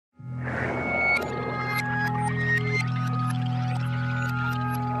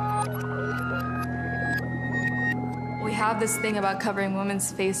have this thing about covering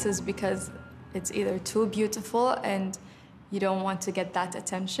women's faces because it's either too beautiful and you don't want to get that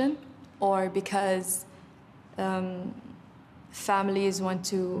attention, or because families want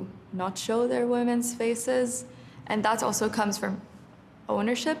to not show their women's faces. And that also comes from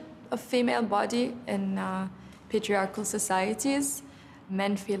ownership of female body in patriarchal societies.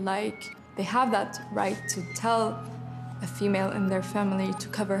 Men feel like they have that right to tell a female in their family to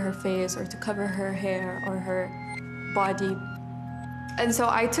cover her face or to cover her hair or her body. And so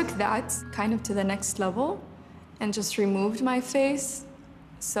I took that kind of to the next level and just removed my face.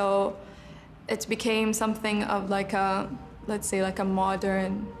 So it became something of like a, let's say, like a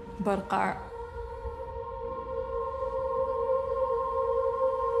modern burqa.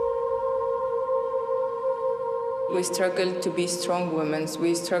 We struggle to be strong women,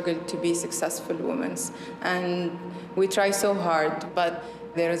 we struggle to be successful women, and we try so hard, but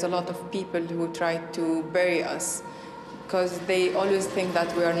there is a lot of people who try to bury us because they always think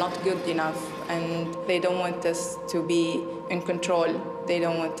that we are not good enough, and they don't want us to be in control. They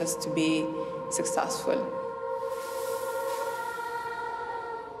don't want us to be successful.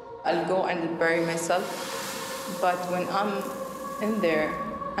 I'll go and bury myself, but when I'm in there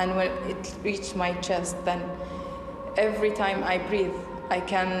and when it reaches my chest, then every time I breathe, I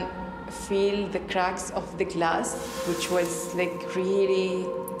can feel the cracks of the glass, which was like really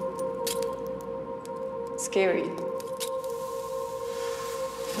scary.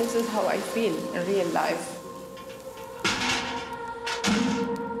 This is how I feel in real life.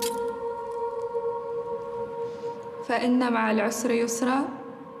 فإن مع العسر يسرا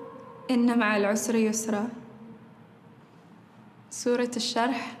إن مع العسر يسرا. سورة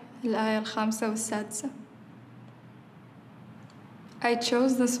الشرح الآية 5 و6. I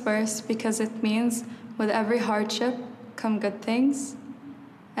chose this verse because it means with every hardship come good things,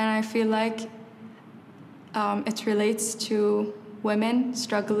 and I feel like it relates to women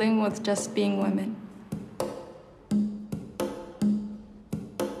struggling with just being women.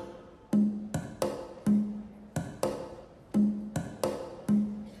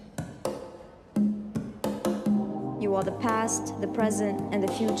 You are the past, the present, and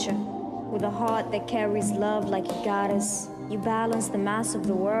the future. With a heart that carries love like a goddess, you balance the mass of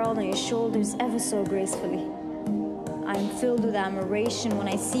the world on your shoulders ever so gracefully. I am filled with admiration when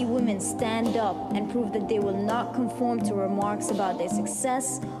I see women stand up and prove that they will not conform to remarks about their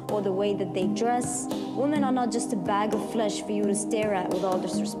success or the way that they dress. Women are not just a bag of flesh for you to stare at with all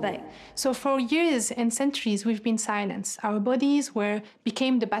disrespect. So for years and centuries, we've been silenced. Our bodies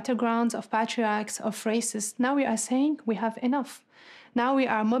became the battlegrounds of patriarchs, of racists. Now we are saying we have enough. Now we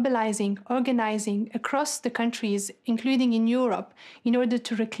are mobilizing, organizing across the countries, including in Europe, in order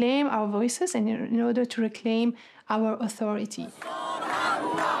to reclaim our voices and in order to reclaim our authority.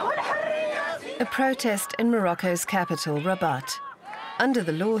 A protest in Morocco's capital, Rabat. Under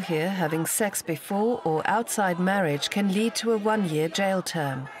the law here, having sex before or outside marriage can lead to a 1-year jail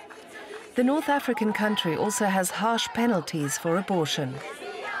term. The North African country also has harsh penalties for abortion.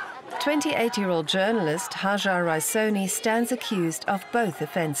 28-year-old journalist Hajar Raisoni stands accused of both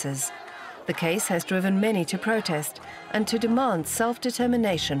offences. The case has driven many to protest and to demand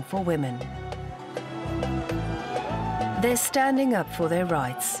self-determination for women. They're standing up for their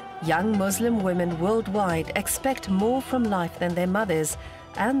rights. Young Muslim women worldwide expect more from life than their mothers,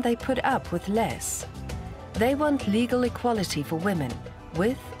 and they put up with less. They want legal equality for women,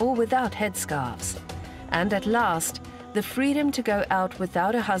 with or without headscarves. And at last, the freedom to go out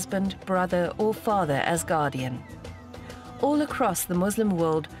without a husband, brother, or father as guardian. All across the Muslim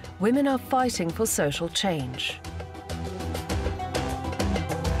world, women are fighting for social change.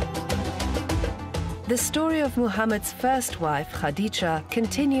 The story of Muhammad's first wife, Khadija,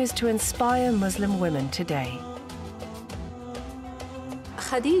 continues to inspire Muslim women today.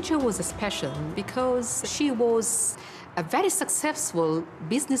 Khadija was special because she was a very successful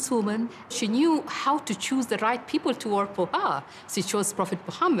businesswoman. She knew how to choose the right people to work for her. She chose Prophet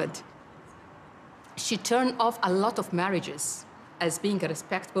Muhammad. She turned off a lot of marriages. As being a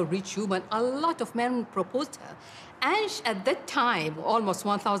respectable, rich woman, a lot of men proposed her. And at that time, almost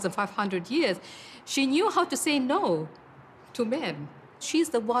 1,500 years, she knew how to say no to men. She's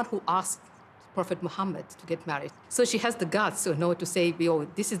the one who asked Prophet Muhammad to get married. So she has the guts to know to say, oh,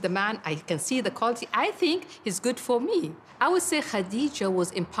 this is the man, I can see the quality, I think he's good for me. I would say Khadija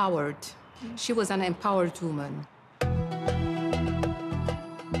was empowered. She was an empowered woman.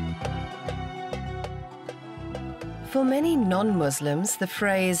 For many non-Muslims, the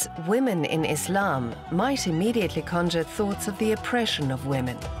phrase women in Islam might immediately conjure thoughts of the oppression of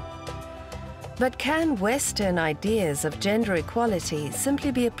women. But can Western ideas of gender equality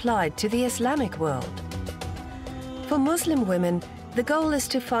simply be applied to the Islamic world? For Muslim women, the goal is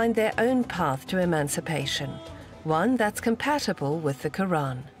to find their own path to emancipation, one that's compatible with the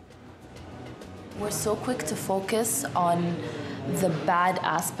Quran. We're so quick to focus on the bad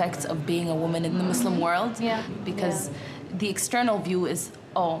aspects of being a woman in the Muslim world, because the external view is,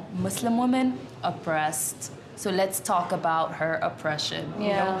 oh, Muslim women oppressed, so let's talk about her oppression.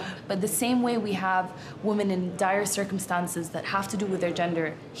 You know? But the same way we have women in dire circumstances that have to do with their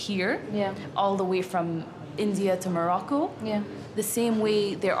gender here, all the way from India to Morocco, the same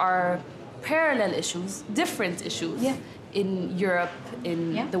way there are parallel issues, different issues in Europe,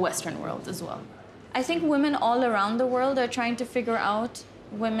 in the Western world as well. I think women all around the world are trying to figure out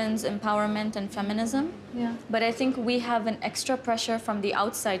women's empowerment and feminism. But I think we have an extra pressure from the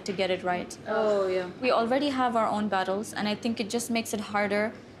outside to get it right. We already have our own battles, and I think it just makes it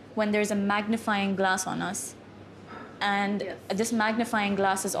harder when there's a magnifying glass on us. And this magnifying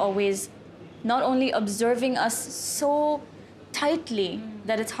glass is always not only observing us so tightly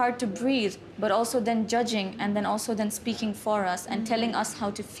that it's hard to breathe, but also then judging, and then also then speaking for us and telling us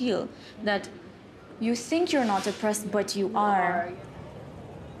how to feel, that you think you're not oppressed, but you are.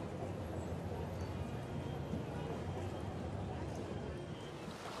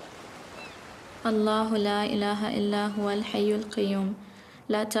 الله لا إله إلا هو الحي القيوم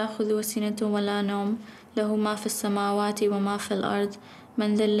لا تأخذه سنة ولا نوم له ما في السماوات وما في الأرض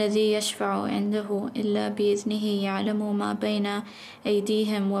من ذا الذي يشفع عنده إلا بإذنه يعلم ما بين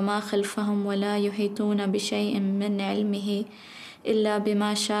أيديهم وما خلفهم ولا يحيطون بشيء من علمه إلا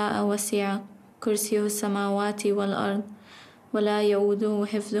بما شاء وسع كرسيه السماوات والأرض ولا يؤوده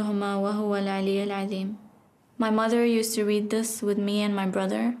حفظهما وهو العلي العظيم. My mother used to read this with me and my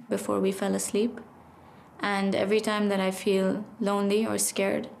brother before we fell asleep. And every time that I feel lonely or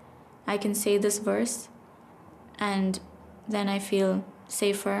scared, I can say this verse, and then I feel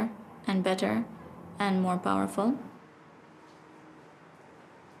safer and better and more powerful.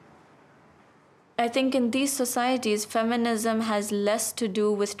 I think in these societies, feminism has less to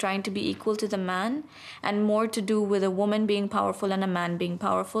do with trying to be equal to the man and more to do with a woman being powerful and a man being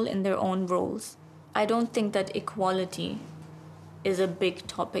powerful in their own roles. I don't think that equality is a big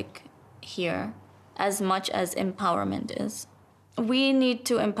topic here as much as empowerment is. We need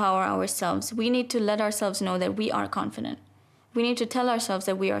to empower ourselves. We need to let ourselves know that we are confident. We need to tell ourselves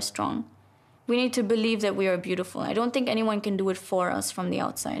that we are strong. We need to believe that we are beautiful. I don't think anyone can do it for us from the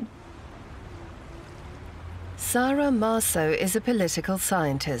outside. Sarah Marceau is a political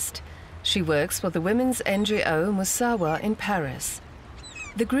scientist. She works for the women's NGO Musawa in Paris.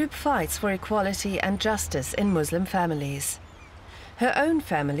 The group fights for equality and justice in Muslim families. Her own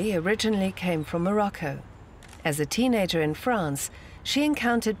family originally came from Morocco. As a teenager in France, she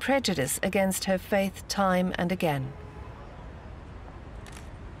encountered prejudice against her faith time and again.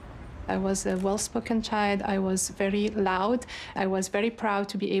 I was a well-spoken child. I was very loud. I was very proud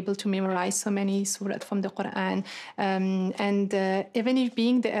to be able to memorize so many surah from the Quran. Even if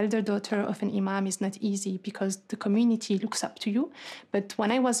being the elder daughter of an imam is not easy because the community looks up to you. But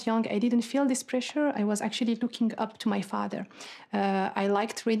when I was young, I didn't feel this pressure. I was actually looking up to my father. I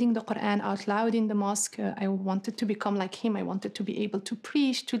liked reading the Quran out loud in the mosque. I wanted to become like him. I wanted to be able to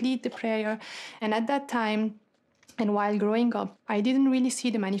preach, to lead the prayer. And at that time, and while growing up, I didn't really see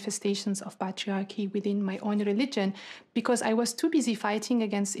the manifestations of patriarchy within my own religion because I was too busy fighting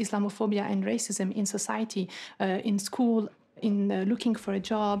against Islamophobia and racism in society, in school, in looking for a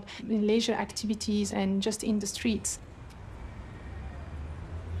job, in leisure activities, and just in the streets.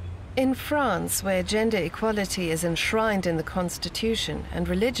 In France, where gender equality is enshrined in the Constitution and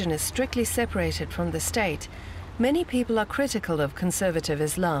religion is strictly separated from the state, many people are critical of conservative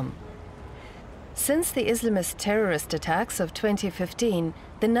Islam. Since the Islamist terrorist attacks of 2015,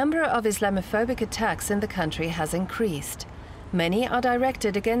 the number of Islamophobic attacks in the country has increased. Many are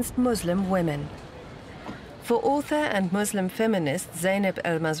directed against Muslim women. For author and Muslim feminist Zainab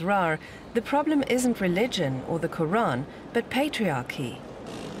El-Mazrar, the problem isn't religion or the Quran, but patriarchy.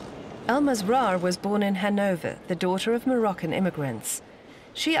 El-Mazrar was born in Hanover, the daughter of Moroccan immigrants.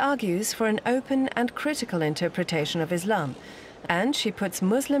 She argues for an open and critical interpretation of Islam, and she puts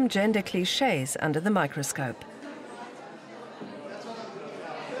Muslim gender clichés under the microscope.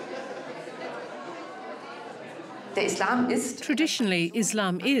 Traditionally,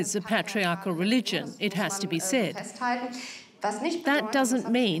 Islam is a patriarchal religion, it has to be said. That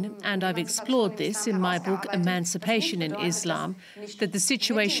doesn't mean, and I've explored this in my book Emancipation in Islam, that the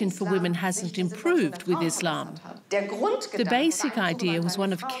situation for women hasn't improved with Islam. The basic idea was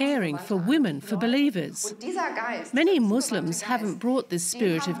one of caring for women, for believers. Many Muslims haven't brought this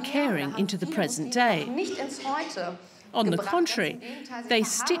spirit of caring into the present day. On the contrary, they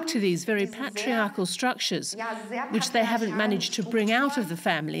stick to these very patriarchal structures, which they haven't managed to bring out of the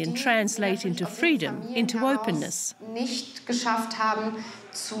family and translate into freedom, into openness. Nicht geschafft haben,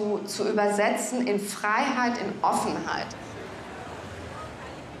 zu übersetzen in Freiheit, in Offenheit.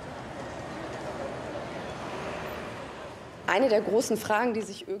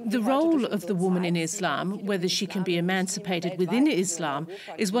 The role of the woman in Islam, whether she can be emancipated within Islam,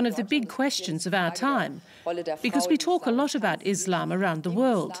 is one of the big questions of our time. Because we talk a lot about Islam around the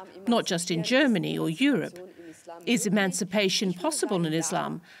world, not just in Germany or Europe. Is emancipation possible in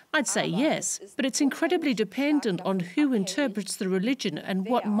Islam? I'd say yes, but it's incredibly dependent on who interprets the religion and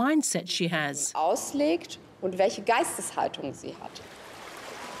what mindset she has.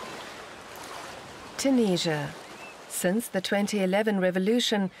 Tunisia. Since the 2011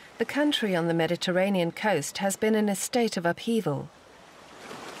 revolution, the country on the Mediterranean coast has been in a state of upheaval.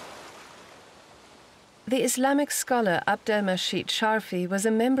 The Islamic scholar Abdelmajid Sharfi was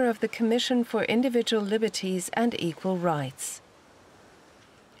a member of the Commission for Individual Liberties and Equal Rights.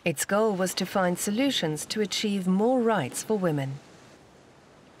 Its goal was to find solutions to achieve more rights for women.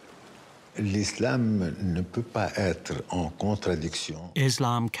 Islam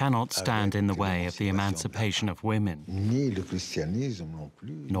cannot stand in the way of the emancipation of women,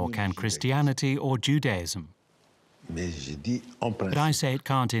 nor can Christianity or Judaism. But I say it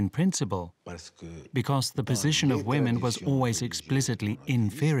can't in principle, because the position of women was always explicitly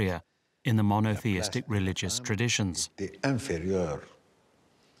inferior in the monotheistic religious traditions,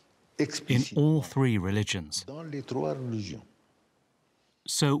 in all three religions.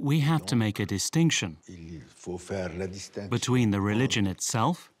 So we have to make a distinction between the religion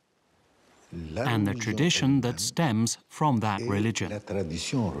itself and the tradition that stems from that religion.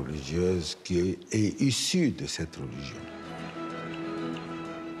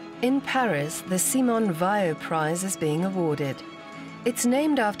 In Paris, the Simone Weil Prize is being awarded. It's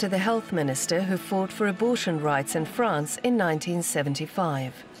named after the health minister who fought for abortion rights in France in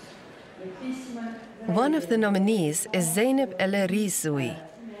 1975. One of the nominees is Zeynep El Rizoui.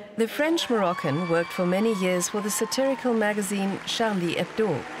 The French Moroccan worked for many years for the satirical magazine Charlie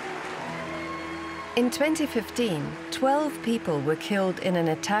Hebdo. In 2015, 12 people were killed in an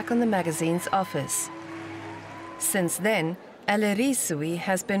attack on the magazine's office. Since then, El Rizoui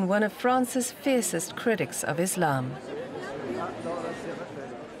has been one of France's fiercest critics of Islam.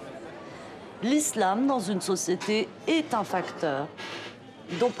 L'islam dans une société est un facteur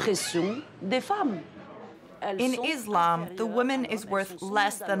d'oppression des femmes. In Islam, the woman is worth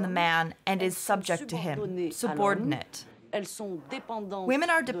less than the man and is subject to him, subordinate.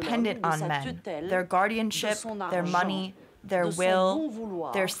 Women are dependent on men, their guardianship, their money, their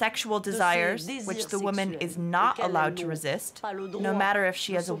will, their sexual desires, which the woman is not allowed to resist, no matter if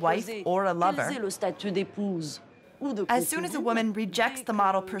she has a wife or a lover. As soon as a woman rejects the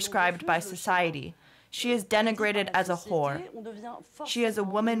model prescribed by society, she is denigrated as a whore. She is a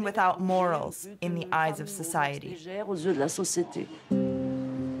woman without morals in the eyes of society.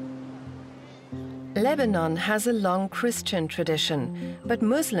 Lebanon has a long Christian tradition, but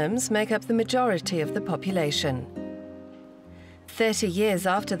Muslims make up the majority of the population. 30 years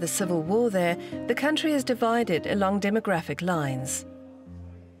after the civil war there, the country is divided along demographic lines.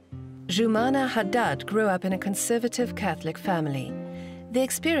 Joumana Haddad grew up in a conservative Catholic family. The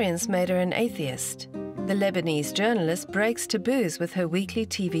experience made her an atheist. The Lebanese journalist breaks taboos with her weekly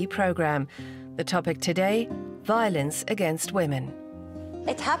TV program. The topic today, violence against women.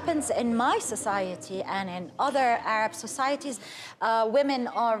 It happens in my society and in other Arab societies. Women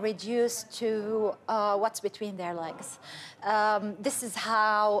are reduced to what's between their legs. This is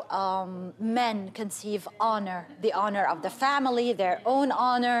how men conceive honor. The honor of the family, their own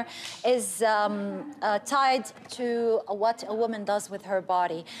honor, is tied to what a woman does with her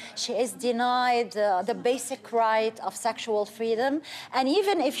body. She is denied the basic right of sexual freedom. And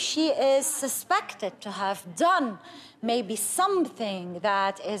even if she is suspected to have done maybe something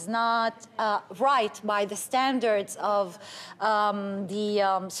that is not right by the standards of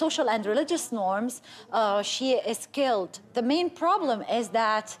the social and religious norms, she is killed. The main problem is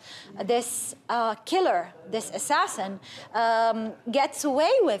that this killer, this assassin, gets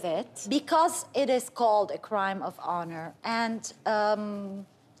away with it because it is called a crime of honor. And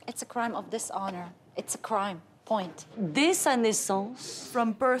it's a crime of dishonor. It's a crime. Point.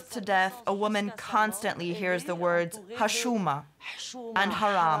 From birth to death, a woman constantly hears the words hashuma and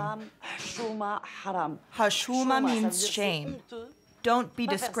haram. Hashuma means shame. Don't be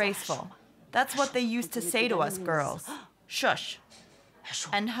disgraceful. That's what they used to say to us girls. Shush.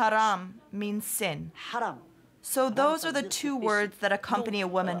 And haram means sin. So those are the two words that accompany a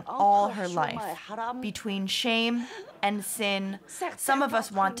woman all her life. Between shame and sin, some of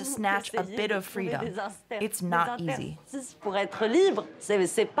us want to snatch a bit of freedom. It's not easy.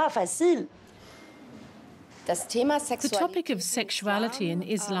 The topic of sexuality in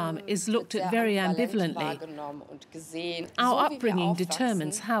Islam is looked at very ambivalently. Our upbringing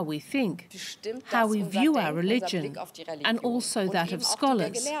determines how we think, how we view our religion, and also that of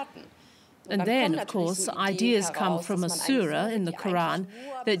scholars. And then, of course, ideas come from a surah in the Quran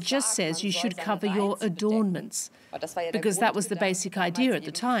that just says you should cover your adornments, because that was the basic idea at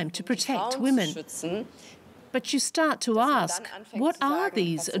the time, to protect women. But you start to ask, what are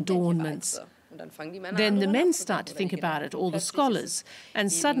these adornments? Then the men start to think about it, all the scholars,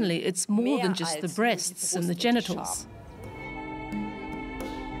 and suddenly it's more than just the breasts and the genitals.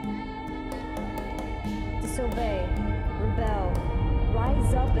 Disobey, rebel,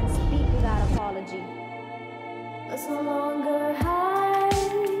 rise up and speak without apology. Let's no longer hide,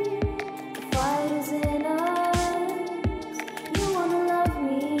 the fight is in us. You wanna love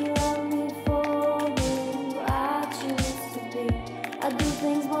me for who I choose to be. I do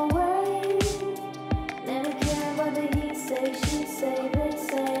things my way. Never care about the he say, she say, they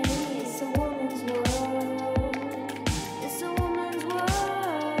say. It's a woman's world. It's a woman's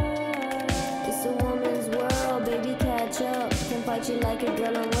world. It's a woman's world, baby, catch up. Can fight you like a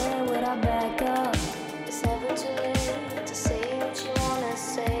girl away without back up. It's never too late to say what you wanna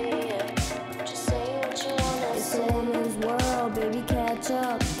say. Just say what you wanna say. It's a woman's world, baby, catch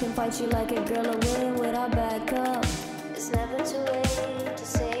up. Can fight you like a girl away without back up. It's never too late to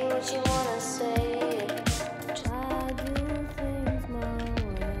say what you wanna say.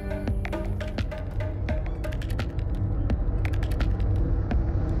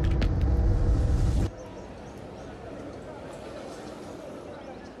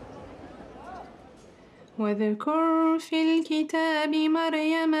 واذكر في الكتاب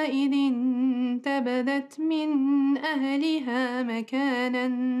مريم إذ انتبذت من أهلها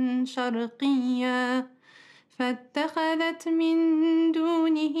مكانا شرقيا فاتخذت من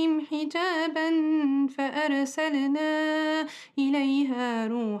دونهم حجابا فأرسلنا إليها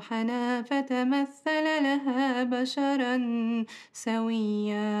روحنا فتمثل لها بشرا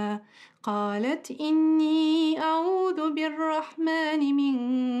سويا قالت إني أعوذ بالرحمن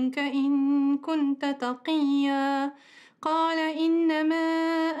منك إن كنت تقيا قال إنما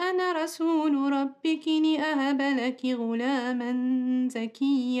أنا رسول ربك لأهب لك غلاما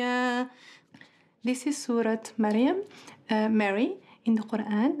زكيا. This is Surah Maryam, Mary, in the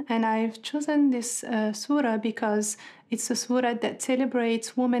Quran, and I've chosen this surah because it's a surah that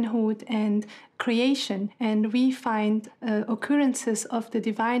celebrates womanhood and creation, and we find occurrences of the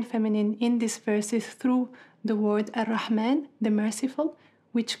divine feminine in these verses through the word Ar-Rahman, the merciful,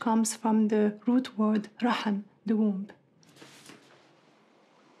 which comes from the root word Raham, the womb.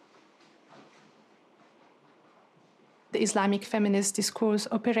 The Islamic feminist discourse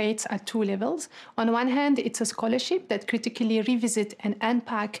operates at two levels. On one hand, it's a scholarship that critically revisit and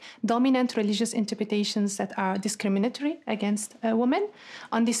unpack dominant religious interpretations that are discriminatory against women.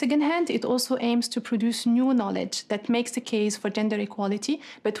 On the second hand, it also aims to produce new knowledge that makes the case for gender equality,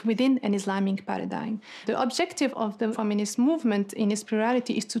 but within an Islamic paradigm. The objective of the feminist movement in its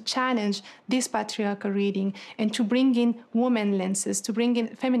plurality is to challenge this patriarchal reading and to bring in woman lenses, to bring in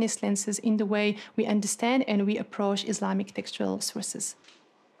feminist lenses in the way we understand and we approach Islamic textual sources.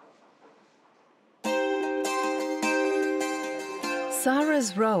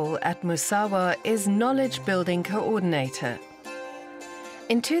 Sarah's role at Musawa is knowledge-building coordinator.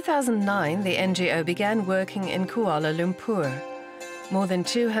 In 2009, the NGO began working in Kuala Lumpur. More than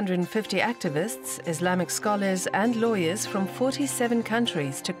 250 activists, Islamic scholars and lawyers from 47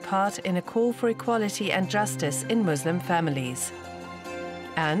 countries took part in a call for equality and justice in Muslim families.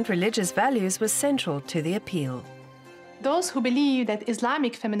 And religious values were central to the appeal. Those who believe that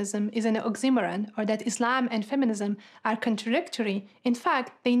Islamic feminism is an oxymoron or that Islam and feminism are contradictory, in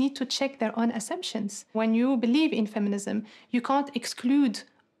fact, they need to check their own assumptions. When you believe in feminism, you can't exclude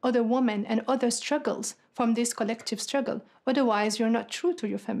other women and other struggles from this collective struggle. Otherwise, you're not true to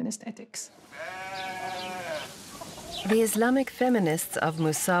your feminist ethics. The Islamic feminists of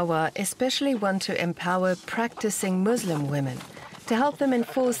Musawa especially want to empower practicing Muslim women to help them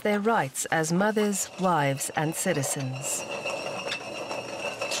enforce their rights as mothers, wives, and citizens.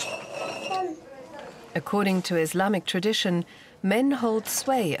 According to Islamic tradition, men hold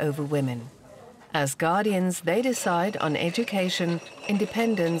sway over women. As guardians, they decide on education,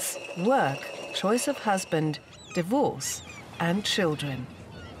 independence, work, choice of husband, divorce, and children.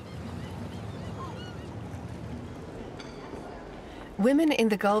 Women in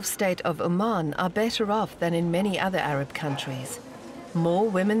the Gulf state of Oman are better off than in many other Arab countries. More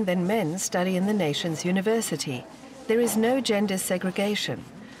women than men study in the nation's university. There is no gender segregation.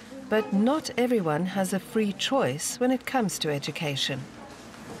 But not everyone has a free choice when it comes to education.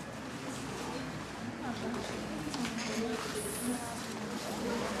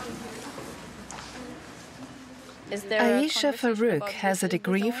 Aisha Farouk has a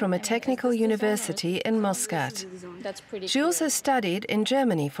degree from a technical university in Muscat. She also studied in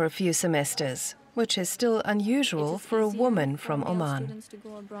Germany for a few semesters, which is still unusual for a woman from Oman.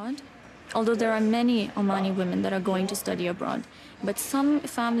 Although there are many Omani women that are going to study abroad, but some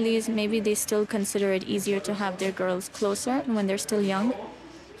families, maybe they still consider it easier to have their girls closer when they're still young.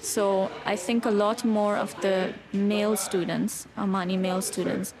 So I think a lot more of the male students, Omani male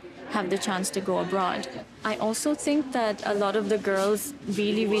students, have the chance to go abroad. I also think that a lot of the girls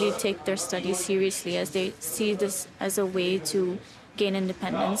really take their studies seriously, as they see this as a way to gain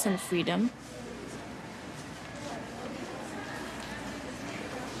independence and freedom.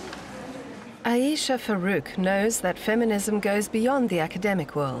 Aisha Farouk knows that feminism goes beyond the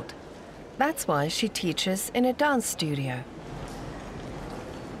academic world. That's why she teaches in a dance studio.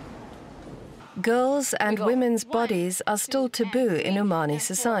 Girls' and women's bodies are still taboo in Omani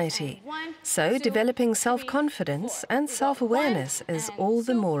society, so developing self-confidence and self-awareness is all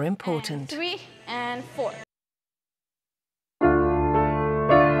the more important. 3 and 4.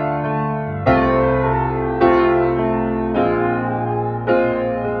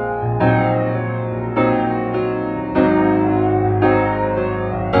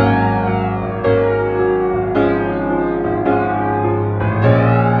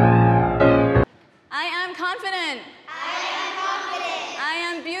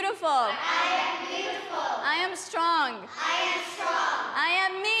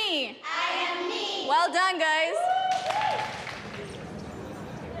 Well done, guys.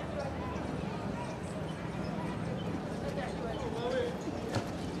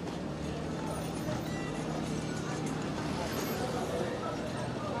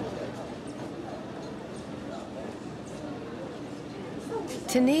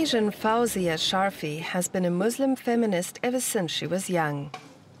 Tunisian Fawzia Sharfi has been a Muslim feminist ever since she was young.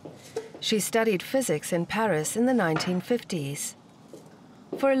 She studied physics in Paris in the 1950s.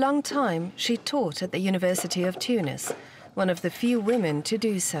 For a long time, she taught at the University of Tunis, one of the few women to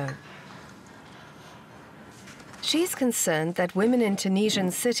do so. She's concerned that women in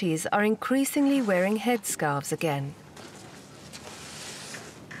Tunisian cities are increasingly wearing headscarves again.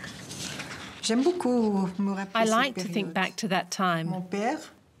 I like to think back to that time.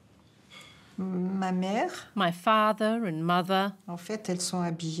 My father and mother.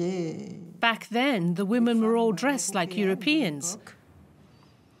 Back then, the women were all dressed like Europeans.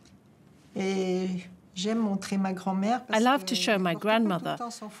 I love to show my grandmother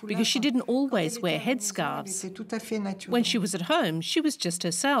because she didn't always wear headscarves. When she was at home, she was just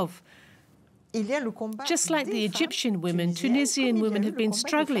herself. Just like the Egyptian women, Tunisian women have been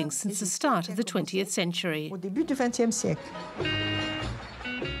struggling since the start of the 20th century.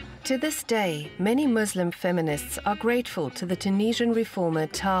 To this day, many Muslim feminists are grateful to the Tunisian reformer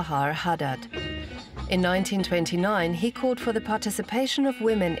Tahar Haddad. In 1929, he called for the participation of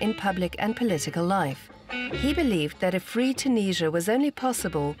women in public and political life. He believed that a free Tunisia was only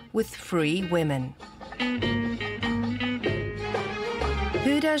possible with free women.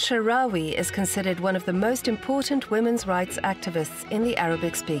 Huda Sharawi is considered one of the most important women's rights activists in the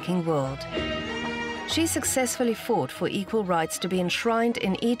Arabic-speaking world. She successfully fought for equal rights to be enshrined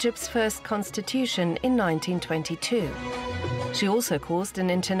in Egypt's first constitution in 1922. She also caused an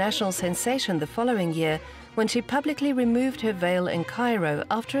international sensation the following year when she publicly removed her veil in Cairo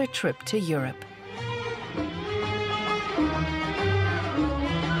after a trip to Europe.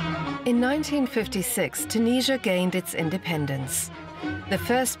 In 1956, Tunisia gained its independence. The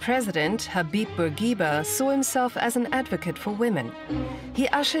first president, Habib Bourguiba, saw himself as an advocate for women. He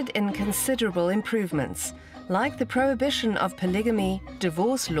ushered in considerable improvements, like the prohibition of polygamy,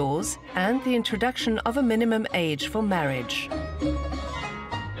 divorce laws, and the introduction of a minimum age for marriage.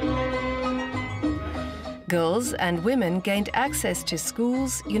 Girls and women gained access to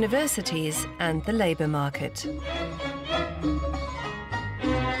schools, universities, and the labor market.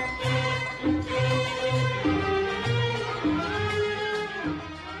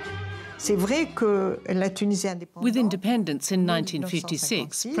 With independence in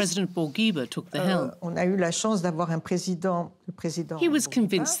 1956, President Bourguiba took the helm. He was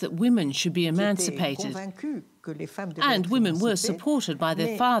convinced that women should be emancipated, and women were supported by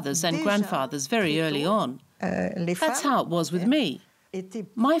their fathers and grandfathers very early on. That's how it was with me.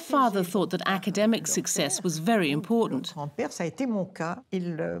 My father thought that academic success was very important.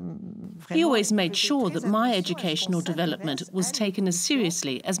 He always made sure that my educational development was taken as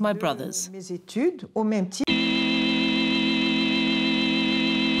seriously as my brother's.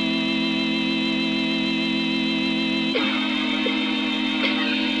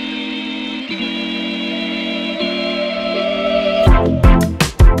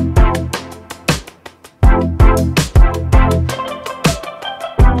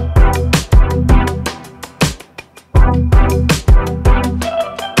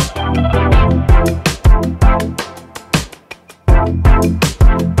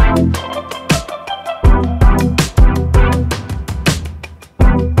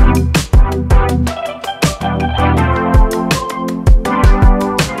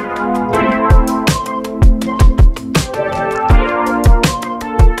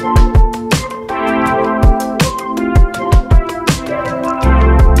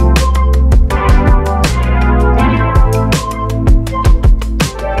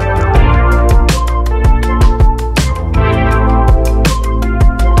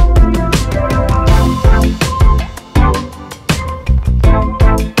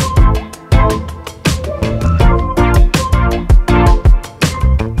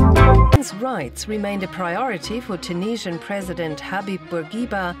 Remained a priority for Tunisian President Habib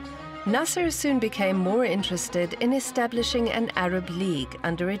Bourguiba, Nasser soon became more interested in establishing an Arab League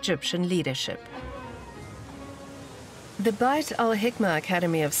under Egyptian leadership. The Beit al-Hikma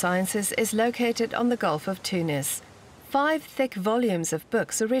Academy of Sciences is located on the Gulf of Tunis. 5 thick volumes of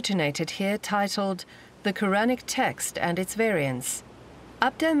books originated here titled The Quranic Text and Its Variants.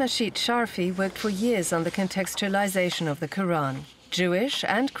 Abdelmajid Sharfi worked for years on the contextualization of the Quran. Jewish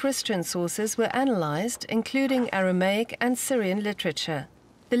and Christian sources were analyzed, including Aramaic and Syrian literature.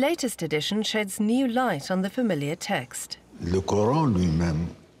 The latest edition sheds new light on the familiar text. The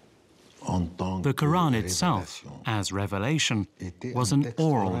Quran itself, as revelation, was an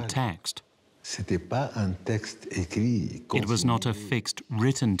oral text. It was not a fixed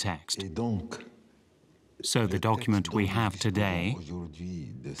written text. So the document we have today,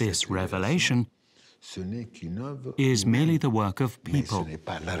 this revelation, is merely the work of people.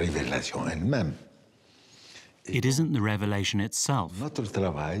 It isn't the revelation itself.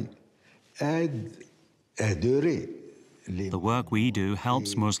 The work we do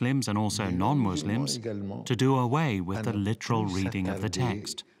helps Muslims and also non-Muslims to do away with the literal reading of the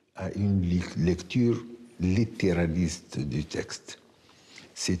text.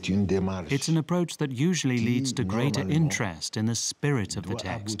 It's an approach that usually leads to greater interest in the spirit of the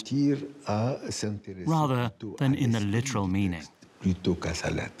text, rather than in the literal meaning.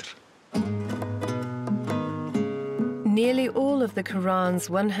 Nearly all of the Quran's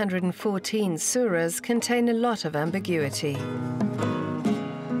 114 surahs contain a lot of ambiguity.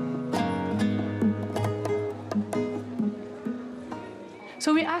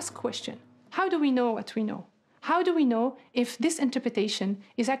 So we ask question, how do we know what we know? How do we know if this interpretation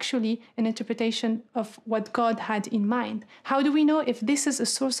is actually an interpretation of what God had in mind? How do we know if this is a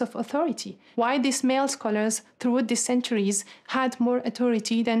source of authority? Why these male scholars throughout the centuries had more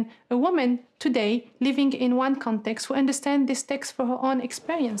authority than a woman today living in one context who understands this text for her own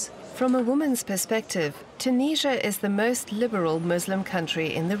experience? From a woman's perspective, Tunisia is the most liberal Muslim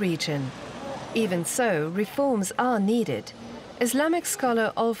country in the region. Even so, reforms are needed. Islamic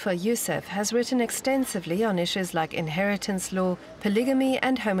scholar Olfa Youssef has written extensively on issues like inheritance law, polygamy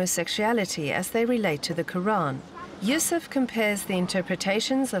and homosexuality as they relate to the Quran. Youssef compares the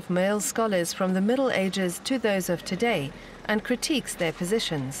interpretations of male scholars from the Middle Ages to those of today and critiques their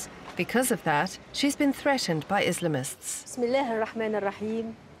positions. Because of that, she's been threatened by Islamists.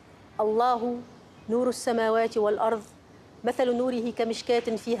 Bismillahir-Rahmanir-Rahim. Allahu nuru samawati wal ard. مثل نوره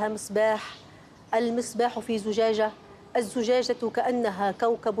كمشكاة فيها مصباح. المصباح في زجاجة. الزجاجة كأنها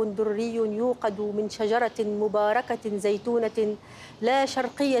كوكب دري يوقد من شجرة مباركة زيتونة لا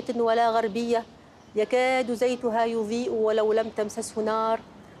شرقية ولا غربية يكاد زيتها يضيء ولو لم تمسسه نار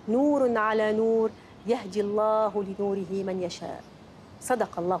نور على نور يهدي الله لنوره من يشاء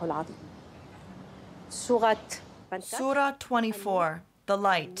صدق الله العظيم. Surah 24, The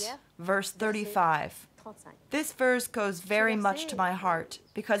Light, verse 35. This verse goes very much to my heart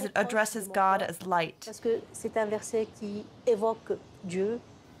because it addresses God as light.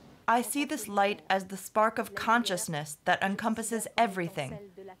 I see this light as the spark of consciousness that encompasses everything,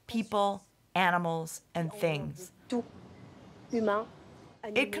 people, animals, and things.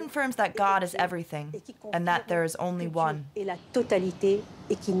 It confirms that God is everything and that there is only one.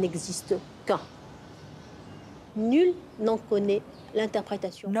 Nul n'en connaît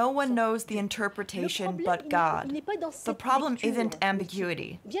No one knows the interpretation but God. The problem isn't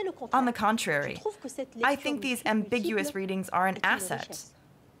ambiguity. On the contrary, I think these ambiguous readings are an asset.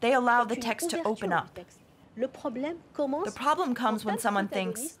 They allow the text to open up. The problem comes when someone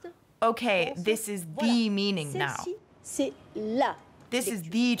thinks, okay, this is the meaning now. This is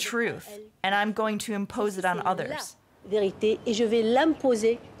the truth, and I'm going to impose it on others.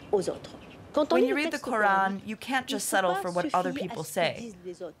 When you read the Quran, you can't just settle for what other people say.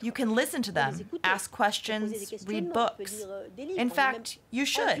 You can listen to them, ask questions, read books. In fact, you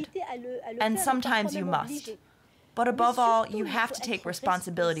should, and sometimes you must. But above all, you have to take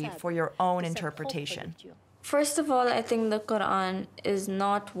responsibility for your own interpretation. First of all, I think the Quran is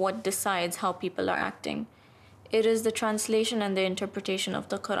not what decides how people are acting. It is the translation and the interpretation of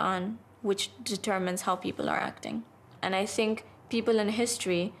the Quran which determines how people are acting. And I think people in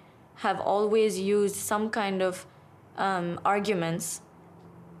history have always used some kind of arguments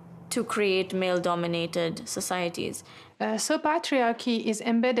to create male-dominated societies. So patriarchy is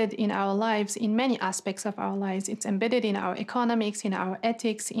embedded in our lives, in many aspects of our lives. It's embedded in our economics, in our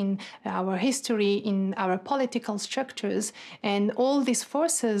ethics, in our history, in our political structures. And all these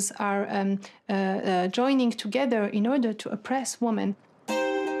forces are joining together in order to oppress women.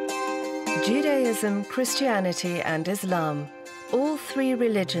 Judaism, Christianity, and Islam. All three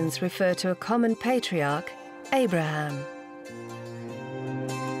religions refer to a common patriarch, Abraham.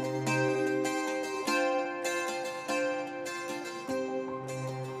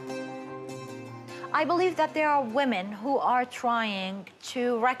 I believe that there are women who are trying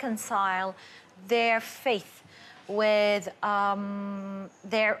to reconcile their faith with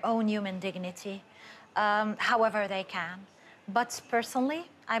their own human dignity, however they can. But personally,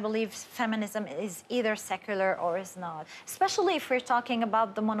 I believe feminism is either secular or is not. Especially if we're talking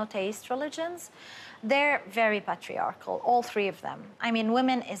about the monotheist religions, they're very patriarchal, all three of them. I mean,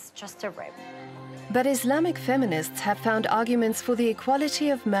 women is just a rib. But Islamic feminists have found arguments for the equality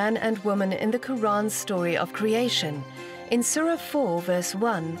of man and woman in the Quran's story of creation. In Surah 4, verse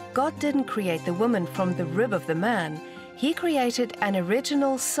 1, God didn't create the woman from the rib of the man. He created an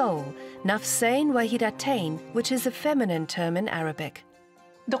original soul, nafsain wahidatain, which is a feminine term in Arabic.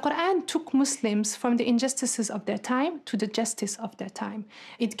 The Quran took Muslims from the injustices of their time to the justice of their time.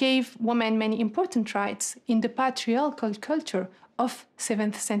 It gave women many important rights in the patriarchal culture of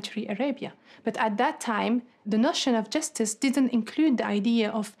 7th century Arabia. But at that time, the notion of justice didn't include the idea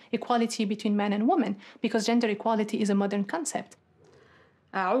of equality between man and woman, because gender equality is a modern concept.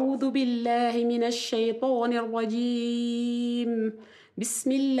 أعوذ بالله من الشيطان الرجيم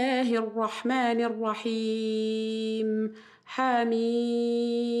بسم الله الرحمن الرحيم حميم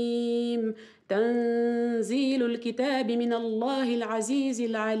تنزيل الكتاب من الله العزيز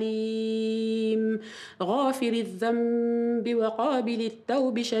العليم غافر الذنب وقابل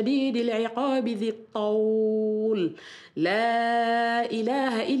التوب شديد العقاب ذي الطول لا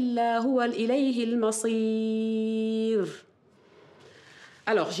إله إلا هو إليه المصير.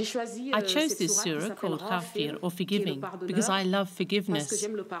 I chose this surah called Ghafir, or Forgiving, because I love forgiveness.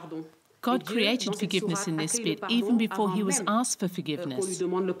 God created forgiveness in this bit even before he was asked for forgiveness.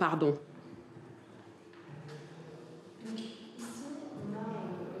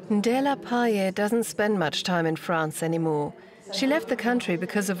 Ndella Paye doesn't spend much time in France anymore. She left the country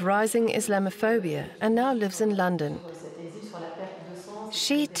because of rising Islamophobia and now lives in London.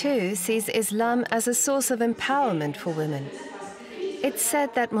 She too sees Islam as a source of empowerment for women. It's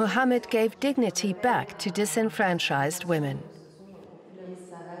said that Muhammad gave dignity back to disenfranchised women.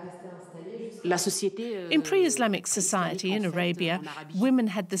 In pre-Islamic society in Arabia, women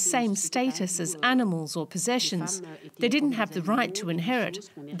had the same status as animals or possessions. They didn't have the right to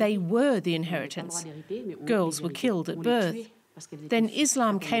inherit. They were the inheritance. Girls were killed at birth. Then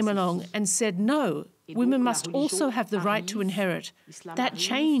Islam came along and said, no, women must also have the right to inherit. That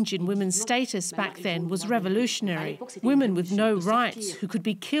change in women's status back then was revolutionary. Women with no rights, who could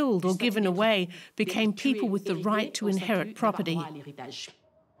be killed or given away, became people with the right to inherit property.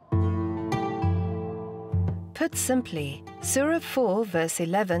 Put simply, Surah 4, verse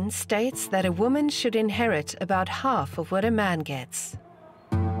 11 states that a woman should inherit about half of what a man gets.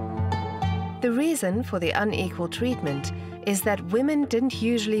 The reason for the unequal treatment is that women didn't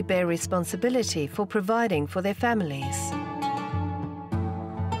usually bear responsibility for providing for their families.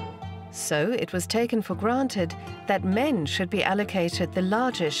 So it was taken for granted that men should be allocated the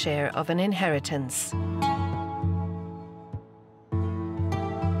larger share of an inheritance.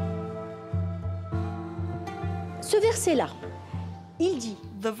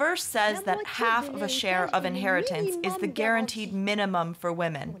 The verse says that half of a share of inheritance is the guaranteed minimum for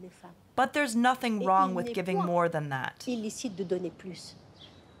women. But there's nothing wrong with giving more than that.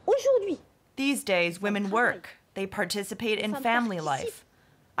 These days, women work. They participate in family life.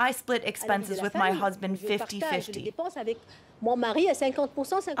 I split expenses with my husband 50-50.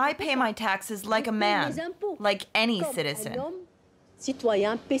 I pay my taxes like a man, like any citizen.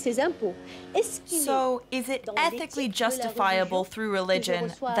 So, is it ethically justifiable through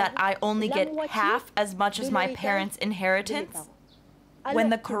religion that I only get half as much as my parents' inheritance? When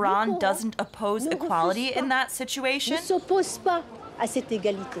the Quran doesn't oppose equality in that situation?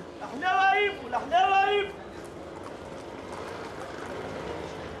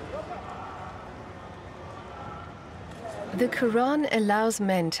 The Quran allows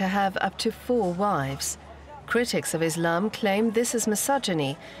men to have up to 4 wives. Critics of Islam claim this is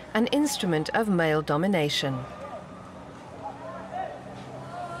misogyny, an instrument of male domination.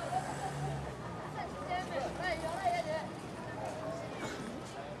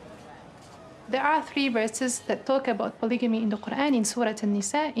 There are 3 verses that talk about polygamy in the Quran in Surah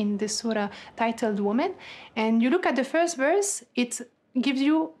An-Nisa, in this surah titled Woman. And you look at the first verse, it gives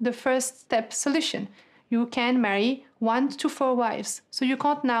you the first step solution. You can marry 1 to 4 wives. So you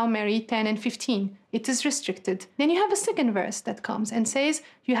can't now marry 10 and 15. It is restricted. Then you have a second verse that comes and says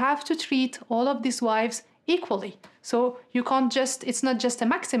you have to treat all of these wives equally. So you can't just, it's not just a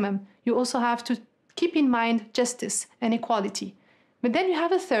maximum. You also have to keep in mind justice and equality. But then you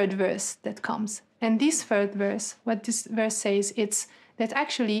have a third verse that comes. And this third verse, what this verse says, it's that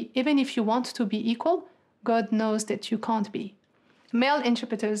actually, even if you want to be equal, God knows that you can't be. Male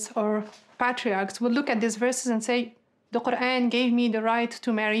interpreters or patriarchs would look at these verses and say, the Quran gave me the right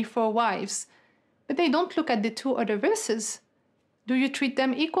to marry 4 wives. But they don't look at the 2 other verses. Do you treat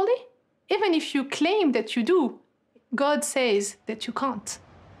them equally? Even if you claim that you do, God says that you can't.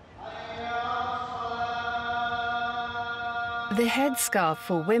 The headscarf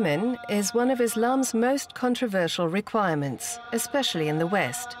for women is one of Islam's most controversial requirements, especially in the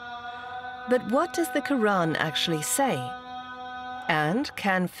West. But what does the Quran actually say? And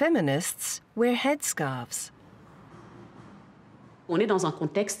can feminists wear headscarves?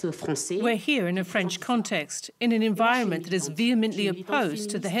 We're here in a French context, in an environment that is vehemently opposed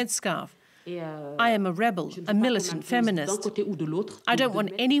to the headscarf. I am a rebel, a militant feminist. I don't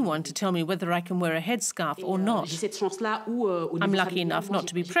want anyone to tell me whether I can wear a headscarf or not. I'm lucky enough not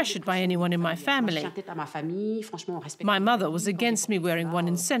to be pressured by anyone in my family. My mother was against me wearing one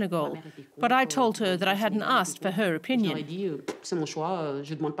in Senegal, but I told her that I hadn't asked for her opinion.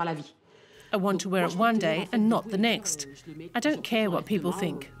 I want to wear it one day and not the next. I don't care what people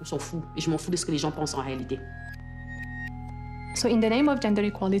think. So in the name of gender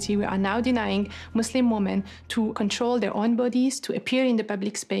equality, we are now denying Muslim women to control their own bodies, to appear in the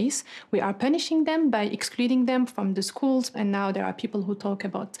public space. We are punishing them by excluding them from the schools, and now there are people who talk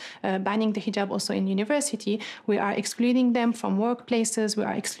about banning the hijab also in university. We are excluding them from workplaces. We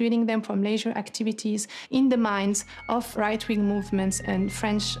are excluding them from leisure activities. In the minds of right-wing movements and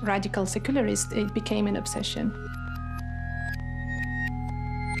French radical secularists, it became an obsession.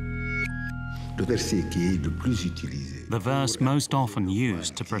 The verse most often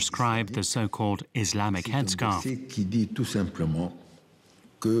used to prescribe the so-called Islamic headscarf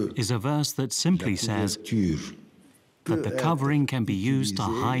is a verse that simply says that the covering can be used to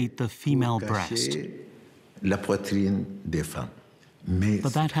hide the female breast. But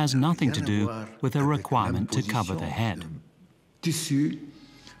that has nothing to do with a requirement to cover the head.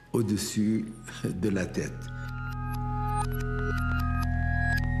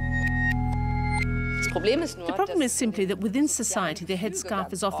 The problem is simply that within society, the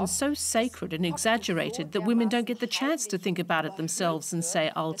headscarf is often so sacred and exaggerated that women don't get the chance to think about it themselves and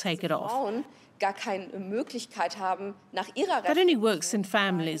say, I'll take it off. That only works in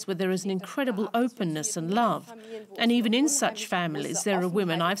families where there is an incredible openness and love. And even in such families, there are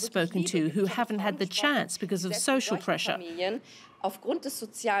women I've spoken to who haven't had the chance because of social pressure.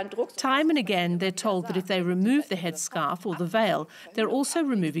 Time and again, they're told that if they remove the headscarf or the veil, they're also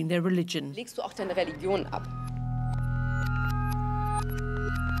removing their religion.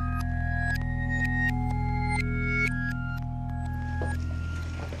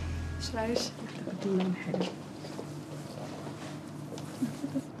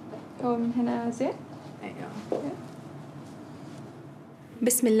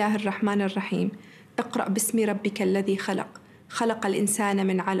 بسم الله الرحمن الرحيم اقرأ باسم ربك الذي خلق خلق الإنسان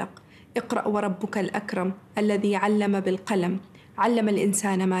من علق اقرأ وربك الأكرم الذي علم بالقلم علم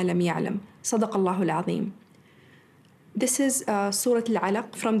الإنسان ما لم يعلم صدق الله العظيم. This is Surah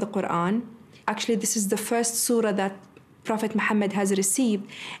Al-Alaq from the Quran. Actually, this is the first surah that Prophet Muhammad has received,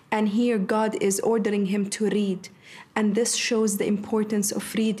 and here God is ordering him to read. And this shows the importance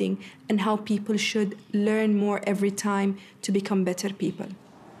of reading and how people should learn more every time to become better people.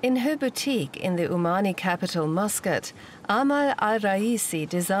 In her boutique in the Omani capital, Muscat, Amal Al-Raisi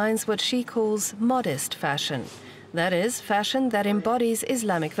designs what she calls modest fashion. That is, fashion that embodies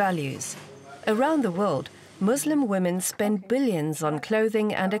Islamic values. Around the world, Muslim women spend billions on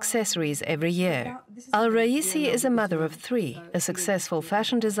clothing and accessories every year. Al-Raisi is a mother of 3, a successful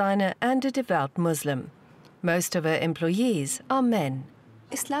fashion designer and a devout Muslim. Most of her employees are men.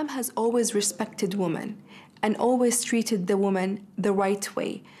 Islam has always respected women and always treated the woman the right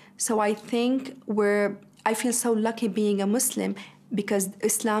way. So I think I feel so lucky being a Muslim because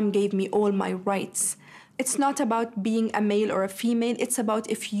Islam gave me all my rights. It's not about being a male or a female, it's about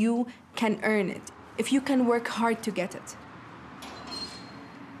if you can earn it, if you can work hard to get it.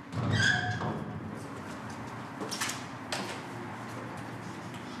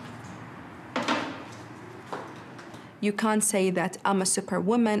 You can't say that I'm a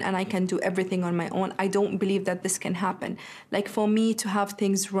superwoman and I can do everything on my own. I don't believe that this can happen. Like for me to have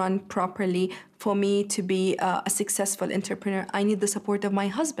things run properly, for me to be a successful entrepreneur, I need the support of my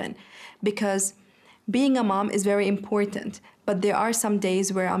husband because being a mom is very important. But there are some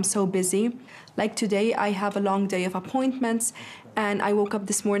days where I'm so busy. Like today, I have a long day of appointments and I woke up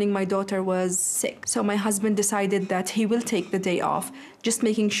this morning, my daughter was sick. So my husband decided that he will take the day off, just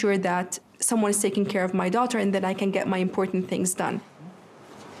making sure that someone is taking care of my daughter and then I can get my important things done.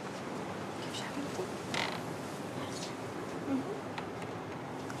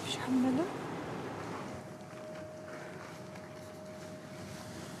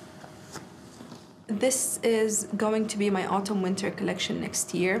 This is going to be my autumn-winter collection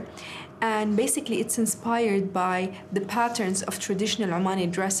next year. And basically it's inspired by the patterns of traditional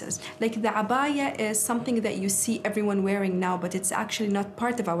Omani dresses. Like the abaya is something that you see everyone wearing now, but it's actually not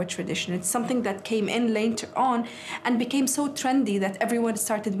part of our tradition. It's something that came in later on and became so trendy that everyone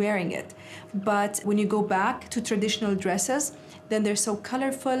started wearing it. But when you go back to traditional dresses, then they're so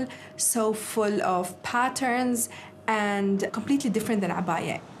colorful, so full of patterns, and completely different than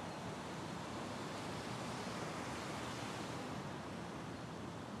abaya.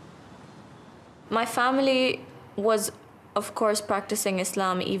 My family was, of course, practicing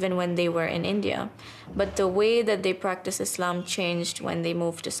Islam even when they were in India. But the way that they practice Islam changed when they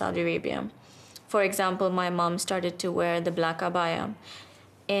moved to Saudi Arabia. For example, my mom started to wear the black abaya.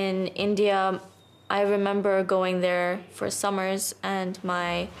 In India, I remember going there for summers and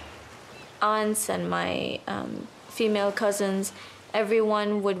my aunts and my female cousins,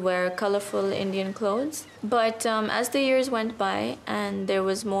 everyone would wear colorful Indian clothes. But as the years went by and there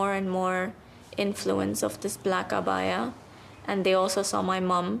was more and more influence of this black abaya, and they also saw my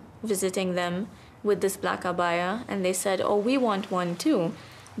mom visiting them with this black abaya, and they said, oh, we want one too,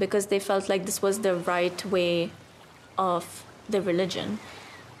 because they felt like this was the right way of the religion.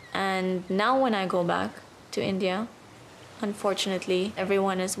 And now when I go back to India, unfortunately,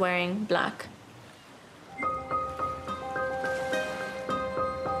 everyone is wearing black.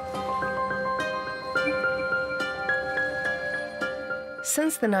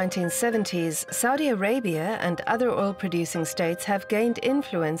 Since the 1970s, Saudi Arabia and other oil-producing states have gained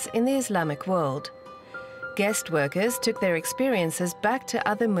influence in the Islamic world. Guest workers took their experiences back to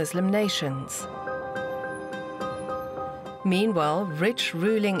other Muslim nations. Meanwhile, rich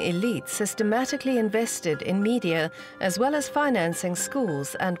ruling elites systematically invested in media as well as financing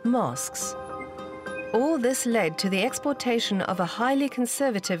schools and mosques. All this led to the exportation of a highly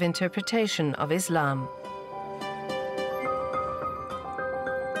conservative interpretation of Islam.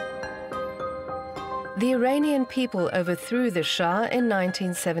 The Iranian people overthrew the Shah in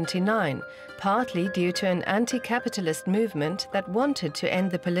 1979, partly due to an anti-capitalist movement that wanted to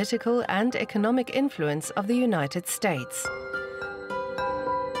end the political and economic influence of the United States.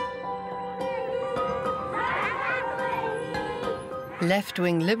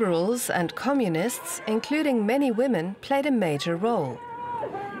 Left-wing liberals and communists, including many women, played a major role.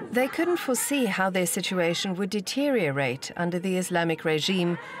 They couldn't foresee how their situation would deteriorate under the Islamic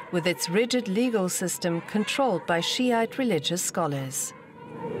regime, with its rigid legal system controlled by Shiite religious scholars.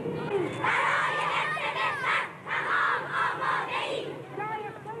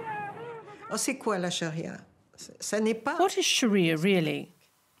 What is Sharia really?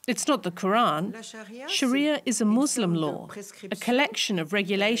 It's not the Quran. Sharia is a Muslim law, a collection of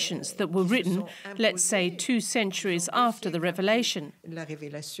regulations that were written, let's say, 2 centuries after the revelation.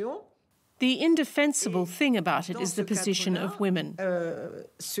 The indefensible thing about it is the position of women,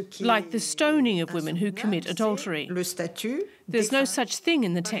 like the stoning of women who commit adultery. There's no such thing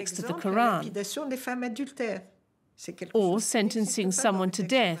in the text of the Quran. or sentencing someone to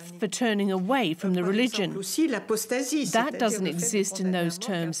death for turning away from the religion. That doesn't exist in those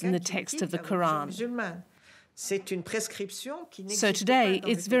terms in the text of the Quran. So today,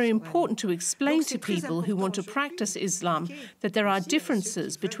 it's very important to explain to people who want to practice Islam that there are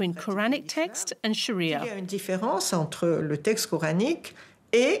differences between Quranic text and Sharia. Il y a une différence entre le texte coranique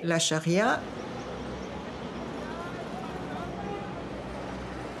et la charia.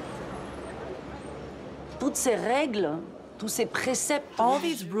 Toutes ces règles, tous ces préceptes. All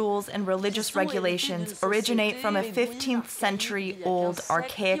these rules and religious regulations originate from a 15th century-old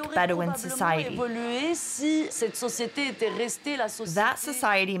archaic Bedouin society. That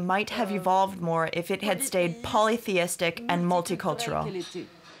society might have evolved more if it had stayed polytheistic and multicultural.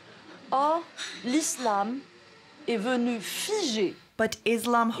 Or, l'islam est venu figer. But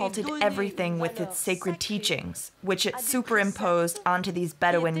Islam halted everything with its sacred teachings, which it superimposed onto these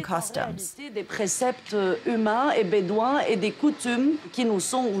Bedouin customs. Des préceptes humains et bédouins et des coutumes qui nous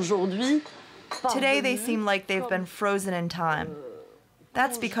sont aujourd'hui. Today they seem like they've been frozen in time.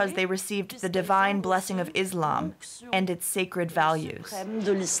 That's because they received the divine blessing of Islam and its sacred values.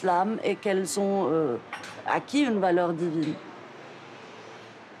 De l'islam et qu'elles ont acquis une valeur divine.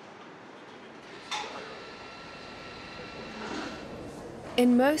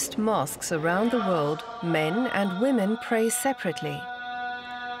 In most mosques around the world, men and women pray separately.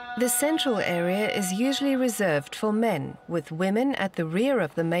 The central area is usually reserved for men, with women at the rear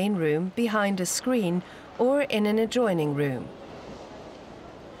of the main room behind a screen or in an adjoining room.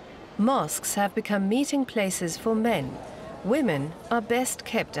 Mosques have become meeting places for men. Women are best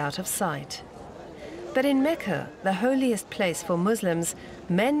kept out of sight. But in Mecca, the holiest place for Muslims,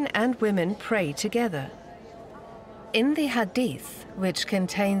 men and women pray together. In the Hadith, which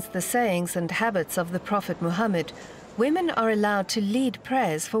contains the sayings and habits of the Prophet Muhammad, women are allowed to lead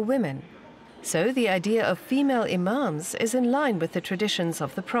prayers for women. So the idea of female imams is in line with the traditions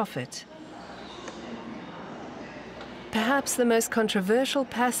of the Prophet. Perhaps the most controversial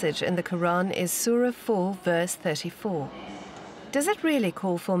passage in the Quran is Surah 4, verse 34. Does it really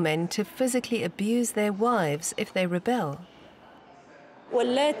call for men to physically abuse their wives if they rebel?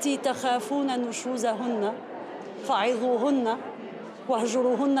 واللاتي تخافون نشوزهن فعظوهن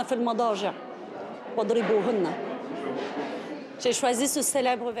واهجروهن في المضاجع واضربوهن.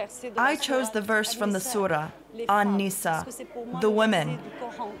 I chose the verse from the surah, An-Nisa, the women,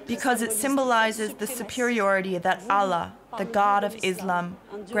 because it symbolizes the superiority that Allah, the God of Islam,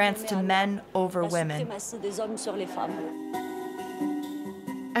 grants to men over women.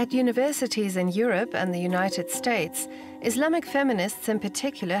 At universities in Europe and the United States, Islamic feminists in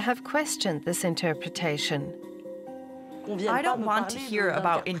particular have questioned this interpretation. I don't want to hear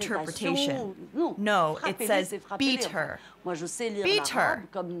about interpretation. No, it says beat her. Beat her.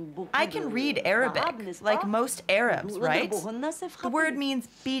 I can read Arabic, like most Arabs, right? The word means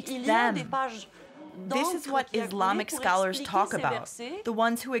beat them. This is what Islamic scholars talk about, the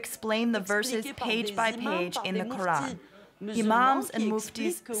ones who explain the verses page by page in the Quran. Imams and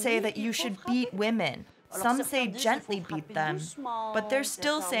muftis say that you should beat women. Some say gently beat them, but they're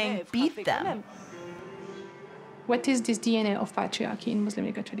still saying beat them. What is this DNA of patriarchy in Muslim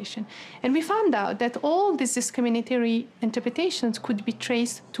legal tradition? And we found out that all these discriminatory interpretations could be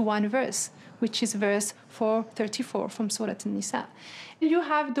traced to one verse, which is verse 434 from Surah An-Nisa. You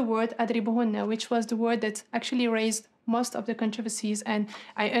have the word adribuhunna, which was the word that actually raised most of the controversies, and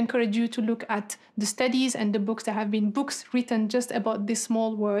I encourage you to look at the studies and the books. There have been books written just about this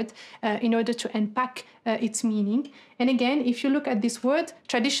small word in order to unpack its meaning. And again, if you look at this word,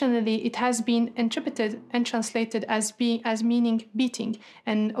 traditionally it has been interpreted and translated as meaning beating,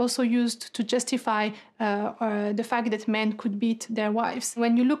 and also used to justify the fact that men could beat their wives.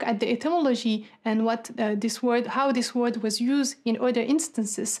 When you look at the etymology and how this word was used in other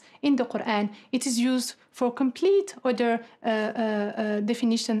instances in the Quran, it is used for complete other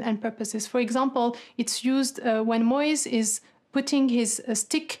definition and purposes. For example, it's used when Moise is putting his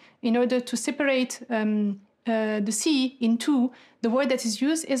stick in order to separate the sea in two. The word that is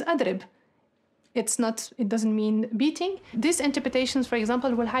used is adrib. It doesn't mean beating. These interpretations, for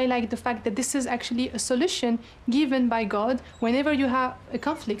example, will highlight the fact that this is actually a solution given by God whenever you have a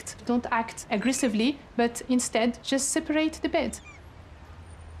conflict. Don't act aggressively, but instead just separate the bed.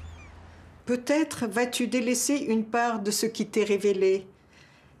 Peut-être vas-tu délaisser une part de ce qui t'est révélé,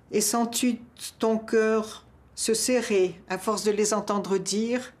 et sens-tu ton cœur se serrer à force de les entendre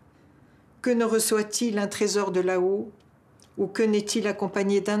dire? Que ne reçoit-il un trésor de là-haut, ou que n'est-il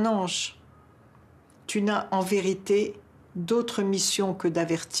accompagné d'un ange? Tu n'as en vérité d'autre mission que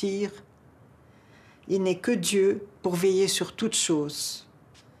d'avertir. Il n'est que Dieu pour veiller sur toutes choses.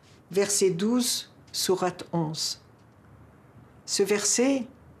 Verset 12, sourate 11. Ce verset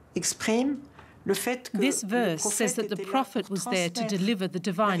exprime le fait que This le verse says that the prophet was there to deliver the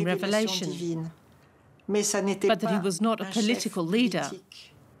divine revelation, divine. Mais ça n'était but that he pas was not a un political chef leader.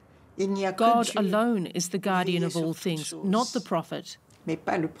 politique. Il n'y a que God Dieu alone is the guardian of sur all toutes things, choses. not the prophet. Mais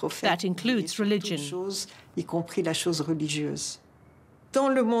pas le prophète. That includes religion. Choses, y compris la chose religieuse. Dans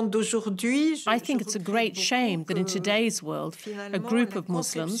le monde d'aujourd'hui, I think it's a great shame that in today's world, a group of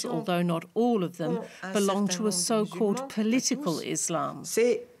Muslims, although not all of them, belong to a so-called political Islam.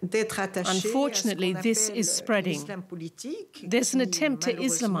 Unfortunately, this is spreading. There's an attempt to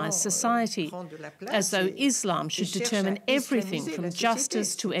Islamize society, as though Islam should determine everything from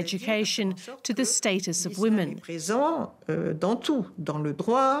justice to education to the status of women. Dans tout, dans le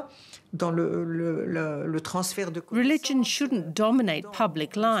droit, dans le transfert de Religion shouldn't dominate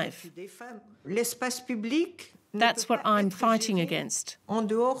public life. L'espace public. That's what I'm fighting against. En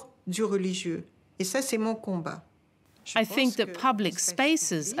dehors du religieux. Et ça, c'est mon combat. I think that public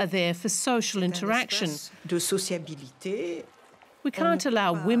spaces are there for social interaction. De sociabilité. We can't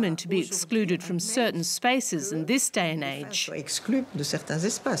allow women to be excluded from certain spaces in this day and age. Exclus de certains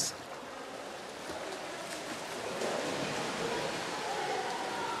espaces.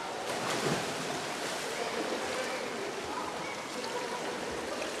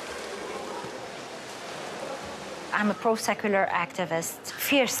 I'm a pro-secular activist,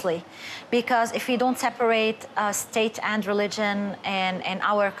 fiercely, because if we don't separate state and religion in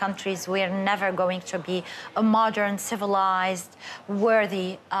our countries, we're never going to be a modern, civilized,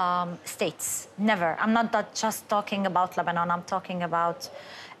 worthy states. Never. I'm not just talking about Lebanon. I'm talking about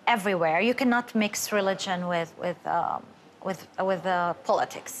everywhere. You cannot mix religion with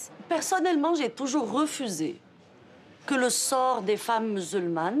politics. Personnellement, j'ai toujours refusé que le sort des femmes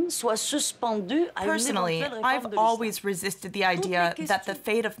musulmanes soit suspendu à une Personally, I've always resisted the idea that the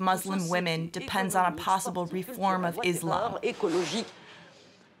fate of Muslim women depends on a possible reform of Islam.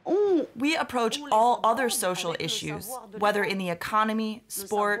 We approach all other social issues, whether in the economy,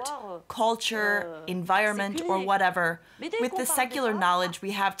 sport, culture, environment, or whatever, with the secular knowledge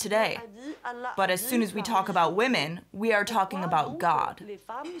we have today. But as soon as we talk about women, we are talking about God.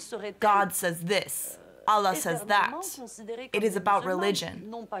 God says this. Allah says that. It is about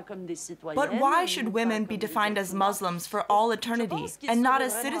religion. But why should women be defined as Muslims for all eternity and not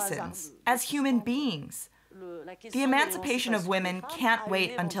as citizens, as human beings? The emancipation of women can't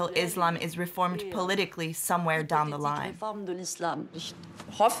wait until Islam is reformed politically somewhere down the line.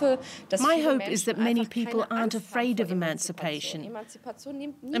 My hope is that many people aren't afraid of emancipation.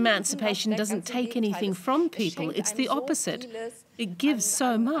 Emancipation doesn't take anything from people, it's the opposite. It gives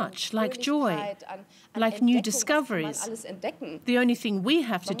so much, like joy, like new discoveries. The only thing we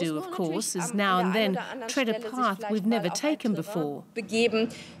have to do, of course, is now and then tread a path we've never taken before.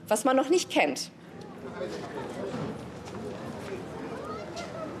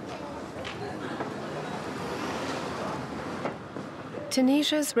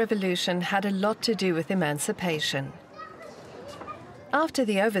 Tunisia's revolution had a lot to do with emancipation. After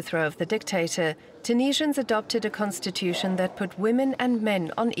the overthrow of the dictator, Tunisians adopted a constitution that put women and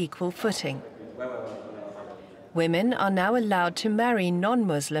men on equal footing. Women are now allowed to marry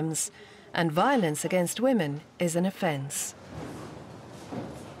non-Muslims, and violence against women is an offense.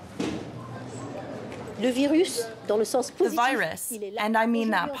 The virus, and I mean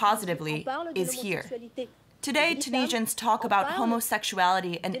that positively, is here. Today, Tunisians talk about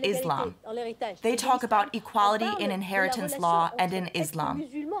homosexuality and Islam. They talk about equality in inheritance law and in Islam.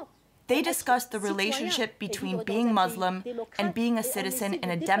 They discuss the relationship between being Muslim and being a citizen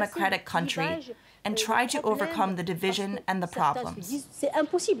in a democratic country and try to overcome the division and the problems.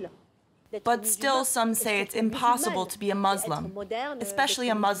 But still, some say it's impossible to be a Muslim, especially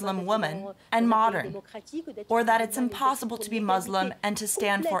a Muslim woman, and modern, or that it's impossible to be Muslim and to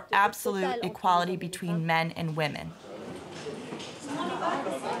stand for absolute equality between men and women.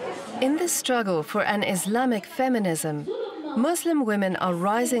 In the struggle for an Islamic feminism, Muslim women are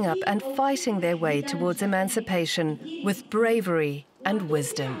rising up and fighting their way towards emancipation with bravery and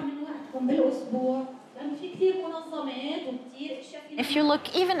wisdom. If you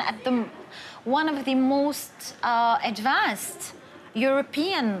look even at one of the most advanced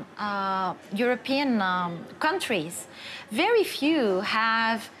European countries, very few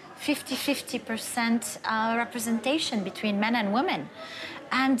have 50% representation between men and women.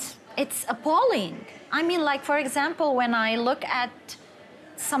 And it's appalling. I mean, like, for example, when I look at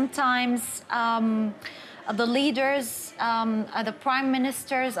sometimes the leaders, the prime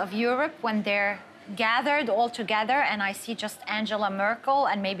ministers of Europe, when they're gathered all together, and I see just Angela Merkel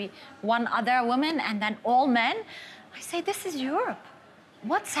and maybe one other woman, and then all men, I say, this is Europe.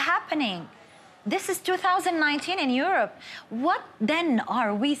 What's happening? This is 2019 in Europe. What then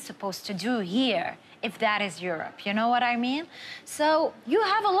are we supposed to do here if that is Europe? You know what I mean? So you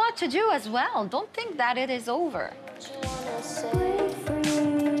have a lot to do as well. Don't think that it is over.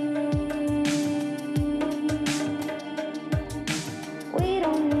 We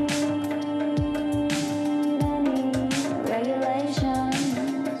don't need any regulations.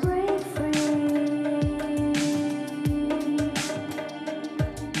 Break free.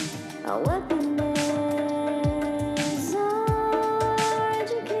 A weapon